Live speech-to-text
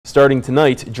Starting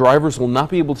tonight, drivers will not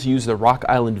be able to use the Rock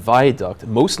Island Viaduct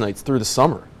most nights through the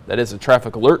summer. That is a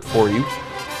traffic alert for you.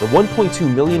 The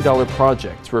 $1.2 million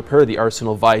project to repair the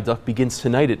Arsenal Viaduct begins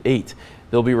tonight at 8.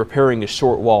 They'll be repairing a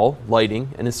short wall,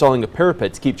 lighting, and installing a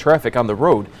parapet to keep traffic on the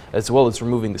road, as well as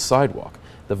removing the sidewalk.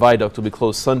 The viaduct will be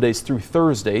closed Sundays through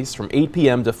Thursdays from 8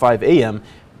 p.m. to 5 a.m.,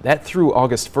 that through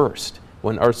August 1st.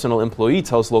 When Arsenal employee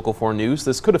tells Local 4 News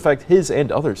this could affect his and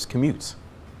others' commutes.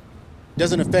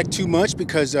 Doesn't affect too much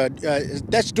because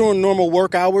that's during normal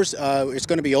work hours. It's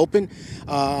going to be open.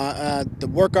 The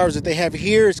work hours that they have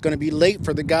here is going to be late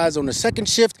for the guys on the second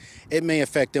shift. It may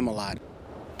affect them a lot.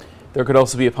 There could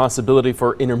also be a possibility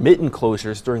for intermittent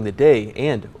closures during the day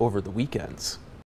and over the weekends.